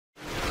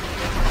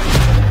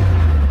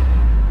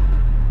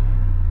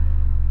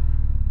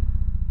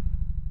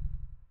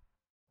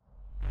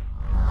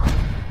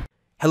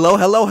Hello,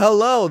 hello,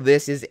 hello.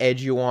 This is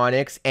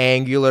Eduonix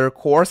Angular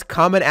course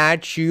coming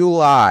at you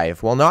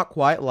live. Well, not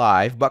quite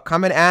live, but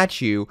coming at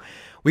you.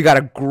 We got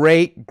a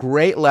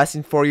great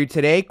lesson for you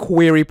today.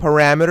 Query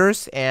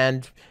parameters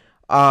and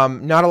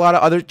not a lot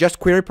of other, just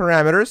query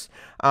parameters.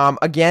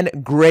 Again,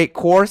 great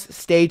course.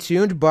 Stay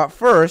tuned. But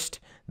first,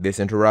 this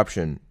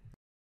interruption.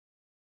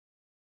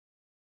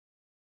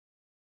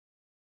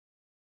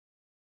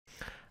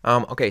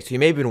 Okay, so you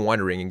may have been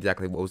wondering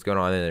exactly what was going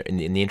on in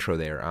the intro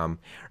there.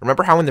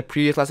 Remember how in the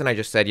previous lesson I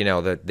just said,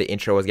 the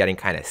intro was getting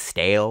kind of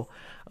stale?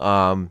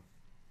 I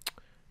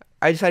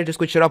decided to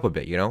switch it up a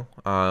bit,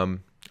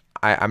 I'm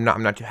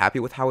not too happy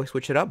with how I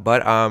switched it up,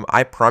 but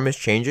I promised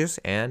changes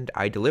and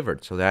I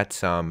delivered. So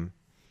that's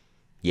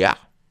yeah.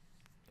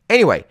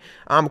 Anyway,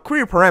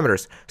 query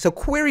parameters. So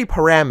query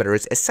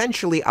parameters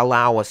essentially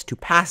allow us to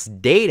pass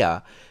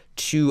data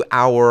to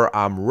our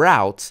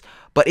routes,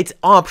 but it's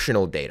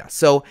optional data.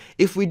 So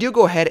if we do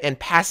go ahead and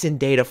pass in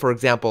data, for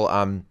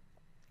example,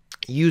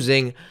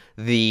 using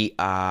the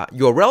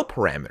URL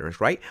parameters,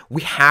 right?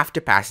 We have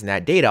to pass in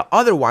that data.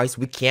 Otherwise,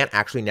 we can't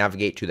actually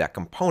navigate to that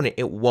component.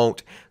 It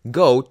won't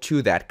go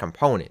to that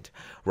component,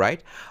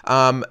 right?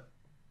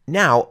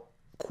 Now,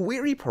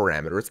 query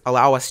parameters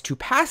allow us to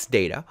pass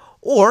data,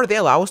 or they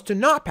allow us to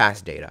not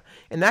pass data.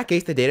 In that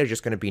case, the data is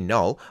just going to be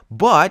null,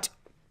 but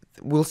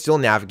we'll still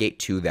navigate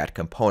to that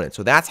component.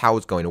 So that's how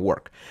it's going to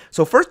work.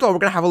 So first of all, we're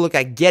going to have a look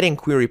at getting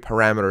query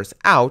parameters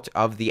out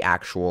of the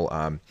actual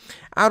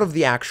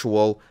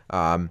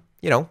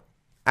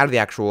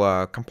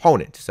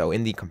component. So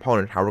in the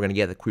component, how we're going to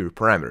get the query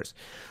parameters.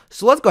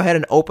 So let's go ahead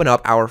and open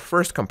up our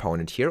first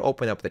component here.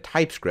 Open up the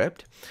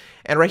TypeScript.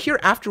 And right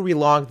here, after we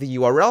log the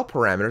URL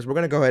parameters, we're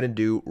going to go ahead and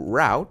do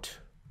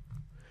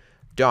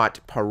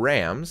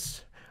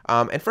route.params.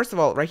 And first of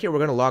all, right here, we're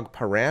going to log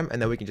param,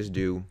 and then we can just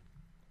do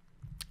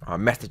a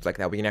message like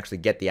that. We can actually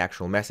get the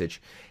actual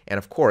message. And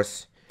of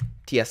course,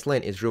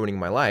 TSLint is ruining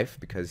my life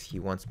because he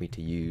wants me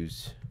to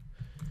use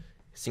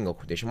single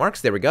quotation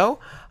marks. There we go.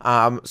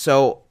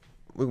 So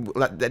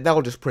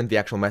that'll just print the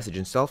actual message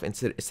itself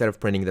instead of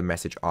printing the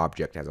message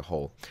object as a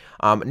whole.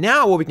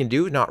 Now what we can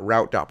do, not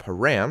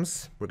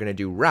route.params, we're going to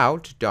do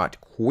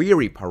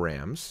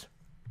route.queryparams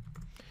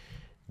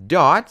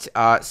dot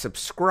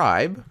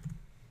subscribe.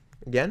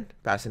 Again,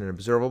 pass in an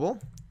observable.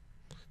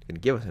 It's going to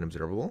give us an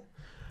observable.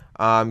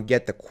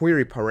 Get the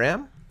query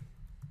param.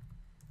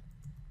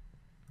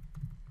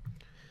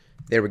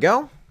 There we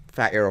go.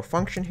 Fat arrow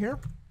function here.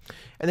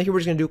 And then here we're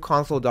just going to do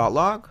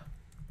console.log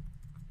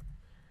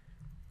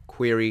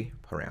query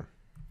param.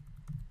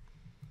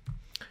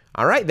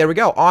 All right, there we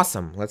go.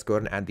 Awesome. Let's go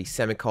ahead and add the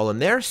semicolon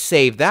there.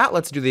 Save that.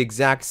 Let's do the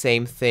exact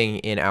same thing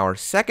in our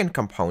second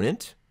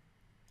component.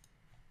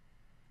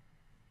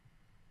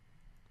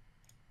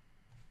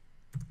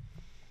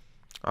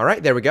 All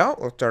right, there we go.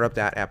 Let's start up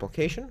that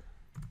application.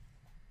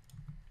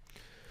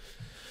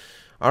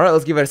 All right,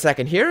 let's give it a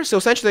second here. So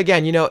essentially,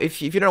 again,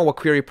 if you don't know what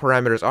query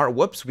parameters are,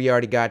 whoops, we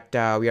already got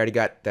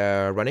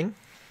running.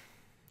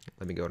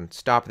 Let me go and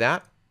stop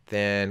that.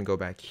 Then go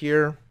back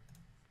here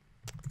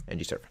and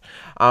gserve.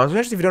 So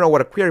essentially, if you don't know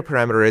what a query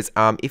parameter is,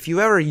 if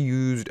you ever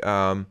used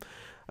most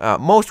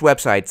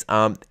websites,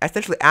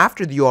 essentially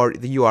after the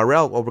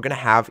URL, what we're going to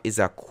have is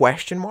a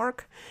question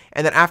mark,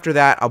 and then after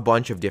that, a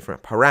bunch of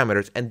different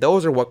parameters, and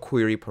those are what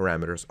query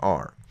parameters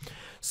are.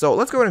 So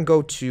let's go ahead and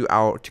go to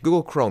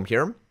Google Chrome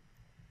here.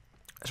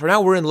 So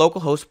now we're in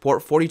localhost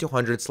port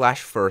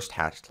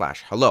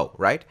 4200/first/hello,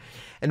 right?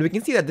 And we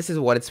can see that this is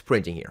what it's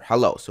printing here,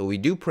 hello. So we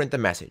do print the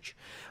message.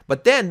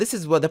 But then this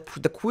is what the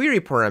query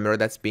parameter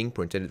that's being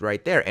printed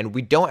right there. And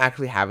we don't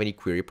actually have any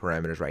query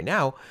parameters right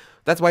now.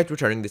 That's why it's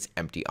returning this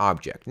empty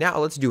object. Now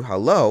let's do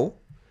hello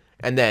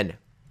and then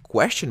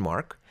question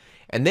mark.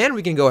 And then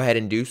we can go ahead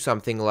and do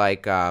something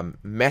like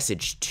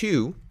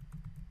message2.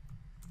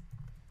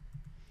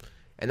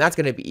 And that's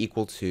going to be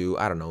equal to,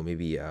 I don't know,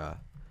 maybe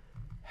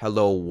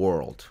hello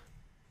world.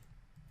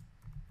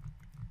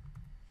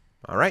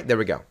 All right, there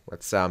we go.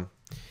 Let's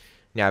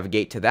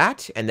navigate to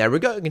that, and there we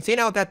go. You can see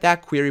now that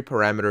that query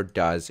parameter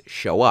does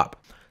show up.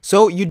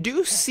 So you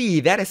do see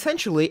that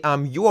essentially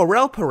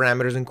URL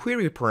parameters and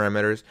query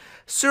parameters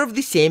serve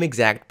the same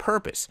exact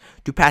purpose,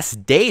 to pass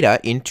data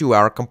into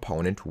our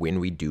component when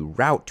we do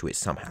route to it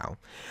somehow.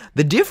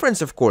 The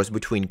difference, of course,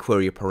 between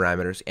query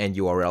parameters and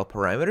URL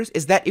parameters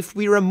is that if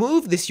we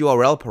remove this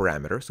URL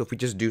parameter, so if we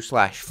just do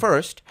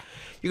 /first,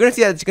 you're going to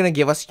see that it's going to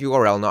give us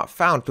URL not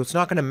found, so it's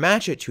not going to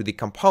match it to the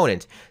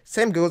component.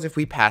 Same goes if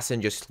we pass in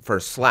just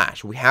first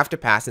 /. We have to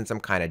pass in some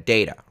kind of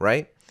data,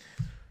 right?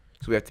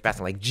 So we have to pass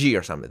in like G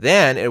or something.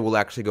 Then it will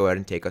actually go ahead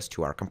and take us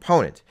to our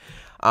component.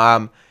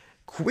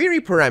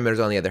 Query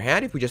parameters, on the other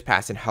hand, if we just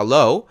pass in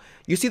hello,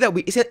 you see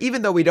that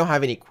even though we don't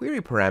have any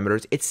query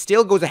parameters, it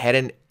still goes ahead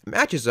and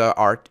matches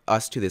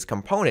us to this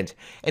component.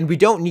 And we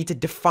don't need to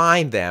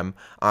define them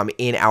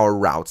in our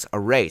routes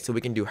array. So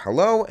we can do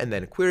hello and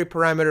then query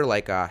parameter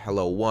like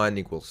hello1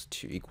 equals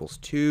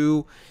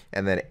 2,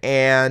 and then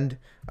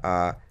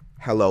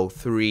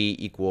hello3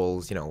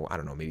 equals, I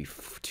don't know, maybe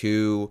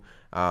 2.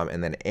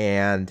 And then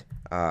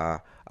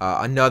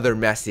another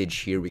message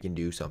here, we can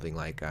do something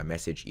like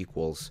message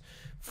equals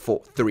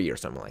 3 or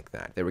something like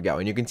that. There we go.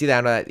 And you can see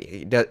that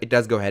it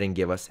does go ahead and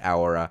give us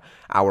our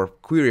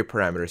query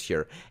parameters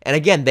here. And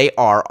again, they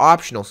are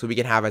optional, so we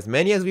can have as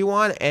many as we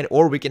want,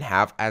 or we can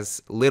have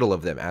as little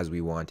of them as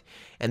we want.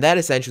 And that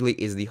essentially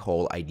is the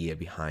whole idea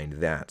behind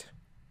that.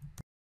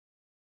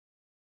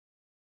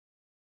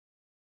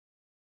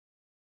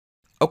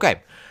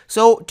 Okay,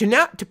 so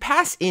to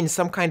pass in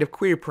some kind of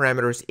query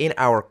parameters in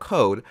our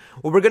code,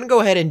 what we're going to go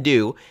ahead and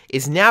do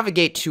is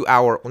navigate to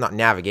our, well, not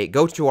navigate,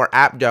 go to our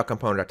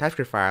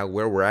app.component.typescript file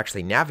where we're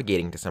actually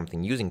navigating to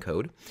something using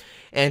code.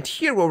 And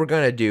here what we're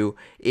going to do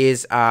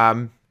is,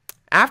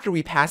 after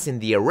we pass in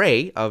the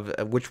array, of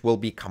which will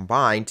be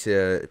combined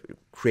to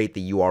create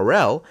the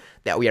URL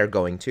that we are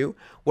going to,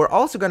 we're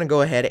also going to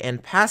go ahead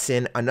and pass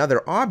in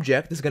another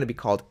object. This is going to be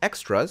called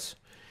extras.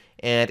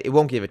 And it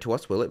won't give it to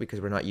us, will it?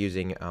 Because we're not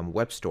using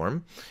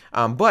WebStorm.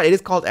 But it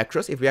is called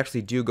extras. If we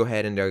actually do go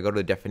ahead and go to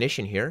the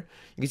definition here,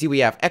 you can see we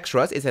have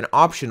extras. It's an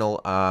optional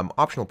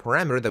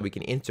parameter that we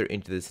can insert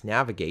into this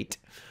navigate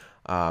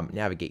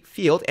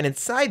field. And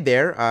inside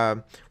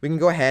there, we can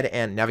go ahead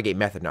and navigate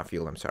method, not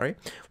field. I'm sorry.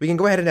 We can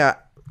go ahead and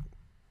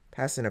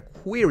pass in a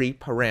query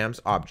params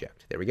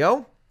object. There we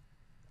go.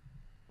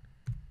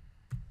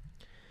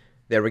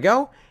 There we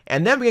go.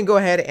 And then we can go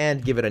ahead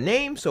and give it a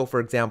name. So, for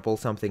example,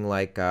 something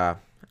like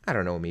I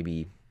don't know,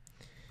 maybe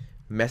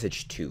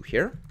message 2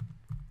 here.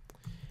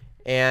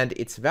 And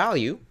its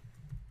value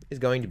is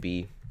going to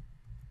be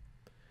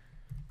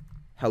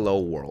hello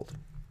world.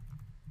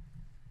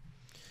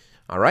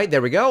 All right,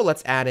 there we go.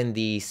 Let's add in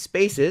the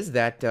spaces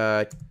that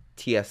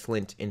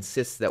TSLint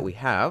insists that we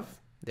have.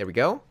 There we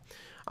go.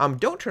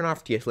 Don't turn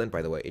off TSLint,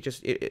 by the way.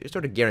 It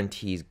sort of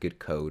guarantees good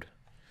code.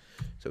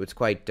 So it's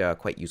quite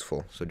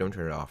useful. So don't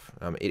turn it off.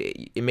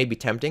 It may be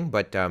tempting,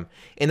 but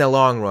in the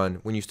long run,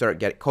 when you start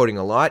coding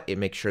a lot, it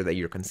makes sure that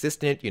you're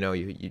consistent. You know,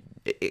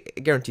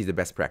 it guarantees the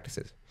best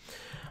practices.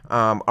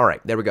 All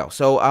right, there we go.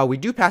 So we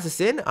do pass this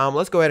in.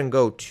 Let's go ahead and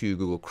go to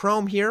Google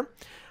Chrome here.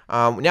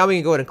 Now we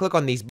can go ahead and click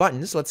on these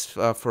buttons. Let's,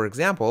 for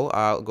example,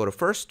 go to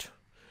first.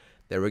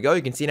 There we go.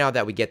 You can see now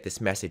that we get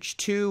this message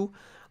 2.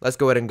 Let's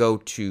go ahead and go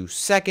to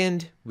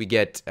second. We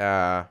get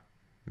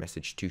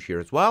message 2 here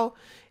as well.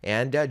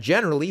 And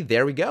generally,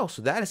 there we go.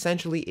 So that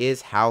essentially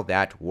is how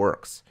that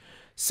works.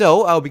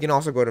 So we can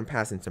also go ahead and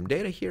pass in some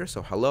data here.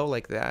 So hello,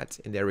 like that.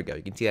 And there we go.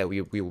 You can see that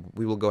we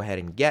will go ahead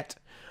and get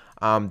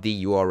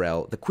the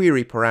URL, the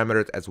query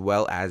parameters, as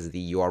well as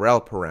the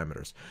URL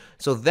parameters.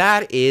 So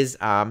that is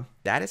how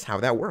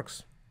that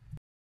works.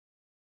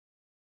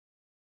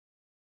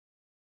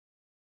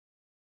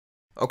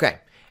 Okay.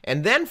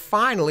 And then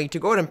finally, to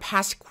go ahead and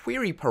pass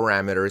query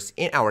parameters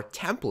in our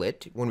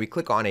template, when we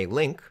click on a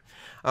link,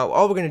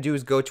 all we're going to do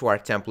is go to our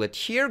template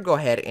here, go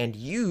ahead and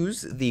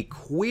use the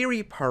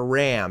query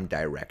param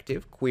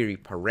directive, query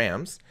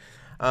params.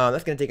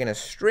 That's going to take in a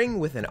string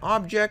with an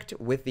object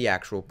with the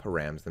actual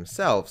params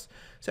themselves.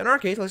 So in our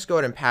case, let's go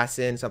ahead and pass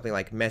in something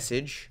like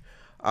message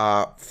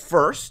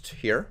first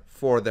here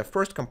for the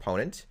first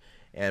component.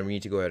 And we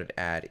need to go ahead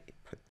and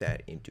put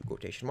that into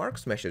quotation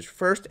marks, message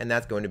first, and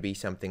that's going to be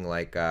something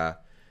like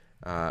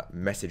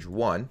message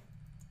 1.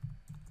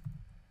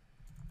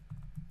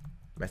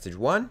 Message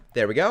 1,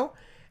 there we go.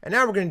 And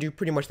now we're going to do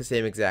pretty much the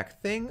same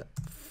exact thing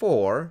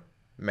for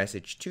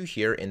message 2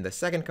 here in the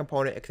second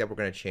component, except we're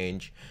going to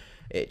change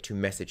it to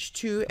message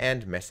 2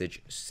 and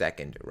message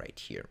second right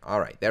here. All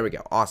right, there we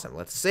go. Awesome.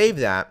 Let's save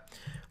that.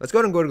 Let's go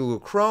ahead and go to Google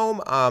Chrome.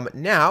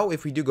 Now,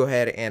 if we do go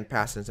ahead and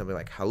pass in something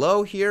like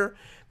hello here,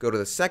 go to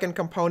the second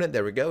component.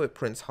 There we go. It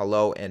prints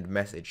hello and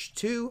message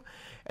 2.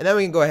 And then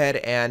we can go ahead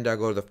and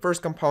go to the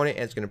first component,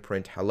 and it's going to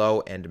print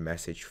hello and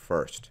message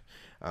first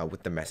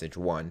with the message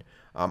 1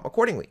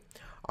 accordingly.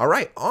 All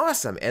right,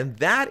 awesome. And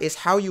that is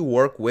how you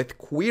work with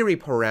query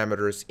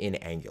parameters in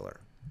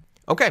Angular.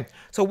 Okay,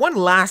 so one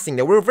last thing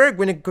that we're very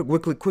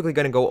quickly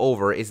going to go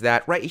over is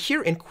that right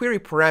here in query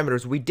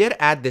parameters, we did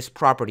add this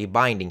property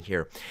binding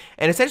here.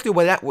 And essentially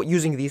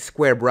using these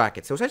square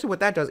brackets. So essentially what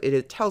that does is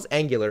it tells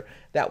Angular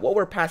that what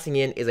we're passing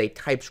in is a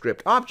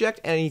TypeScript object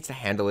and it needs to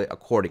handle it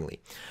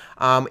accordingly.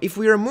 If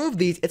we remove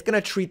these, it's going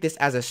to treat this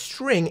as a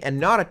string and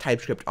not a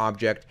TypeScript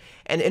object.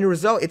 And in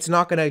result, it's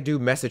not going to do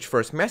message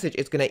first message.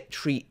 It's going to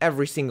treat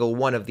every single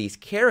one of these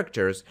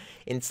characters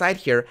inside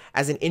here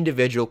as an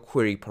individual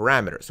query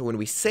parameter. So when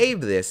we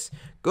save this,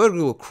 go to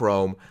Google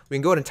Chrome, we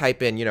can go ahead and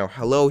type in,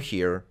 hello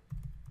here,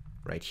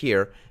 right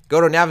here.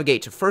 Go to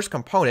navigate to first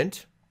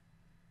component.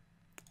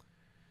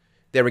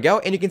 There we go.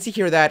 And you can see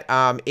here that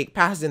it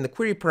passes in the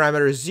query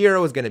parameter.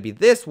 0 is going to be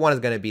this, 1 is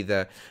going to be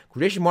the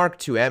quotation mark,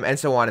 2m, and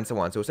so on and so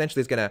on. So essentially,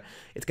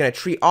 it's gonna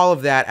treat all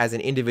of that as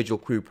an individual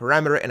query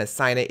parameter and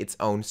assign it its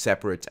own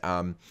separate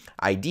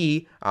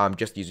ID,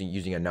 just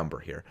using a number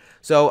here.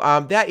 So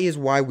that is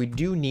why we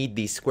do need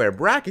these square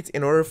brackets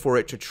in order for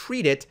it to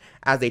treat it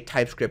as a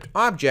TypeScript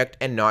object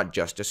and not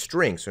just a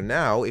string. So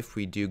now, if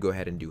we do go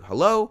ahead and do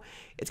hello,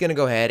 it's going to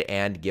go ahead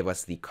and give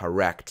us the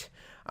correct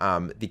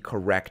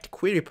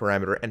query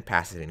parameter and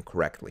pass it in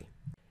correctly.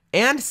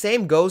 And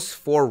same goes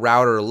for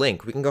router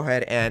link. We can go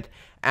ahead and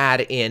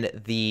add in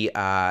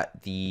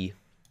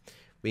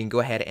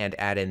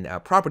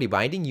property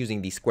binding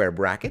using the square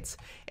brackets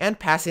and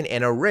pass in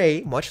an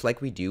array, much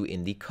like we do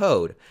in the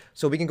code.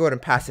 So we can go ahead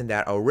and pass in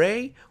that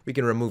array. We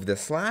can remove the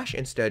slash,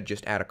 instead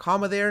just add a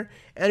comma there,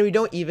 and we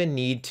don't even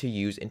need to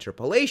use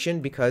interpolation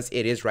because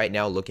it is right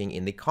now looking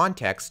in the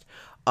context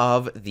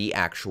of the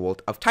actual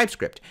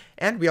TypeScript.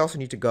 And we also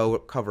need to go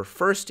cover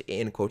first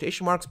in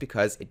quotation marks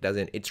because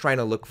it's trying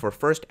to look for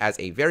first as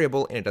a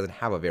variable and it doesn't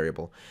have a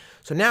variable.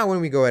 So now when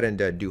we go ahead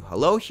and do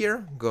hello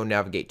here, go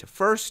navigate to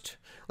first.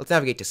 Let's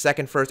navigate to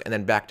second first and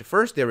then back to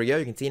first. There we go.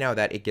 You can see now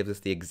that it gives us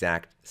the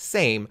exact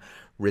same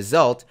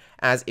result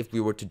as if we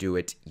were to do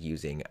it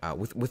using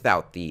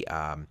without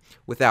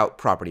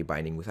property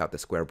binding, without the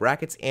square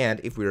brackets. And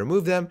if we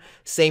remove them,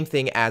 same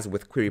thing as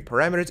with query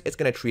parameters, it's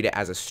going to treat it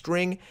as a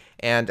string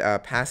and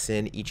pass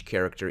in each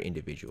character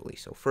individually.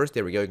 So first,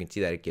 there we go. You can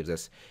see that it gives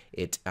us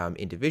it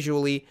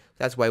individually.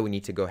 That's why we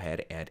need to go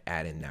ahead and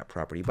add in that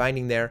property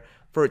binding there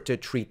for it to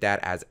treat that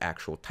as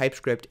actual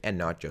TypeScript and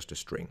not just a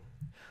string.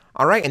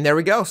 All right, and there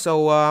we go.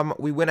 So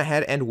we went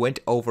ahead and went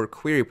over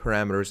query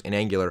parameters in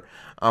Angular.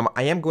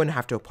 I am going to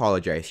have to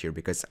apologize here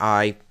because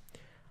I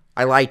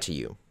lied to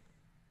you.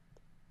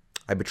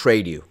 I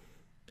betrayed you.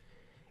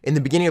 In the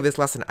beginning of this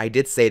lesson, I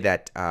did say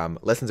that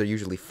lessons are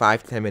usually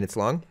 5 to 10 minutes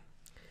long.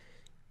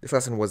 This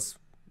lesson was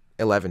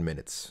 11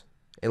 minutes.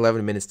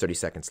 11 minutes, 30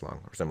 seconds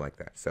long or something like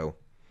that. So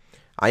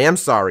I am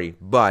sorry,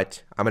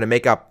 but I'm going to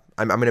make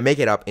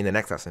it up in the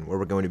next lesson where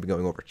we're going to be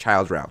going over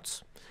child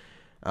routes.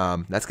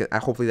 That's good.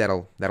 Hopefully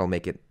that'll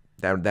make it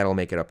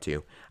up to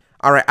you.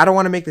 All right, I don't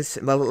want to make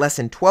this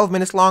lesson 12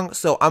 minutes long,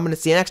 so I'm going to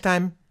see you next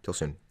time. Till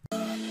soon.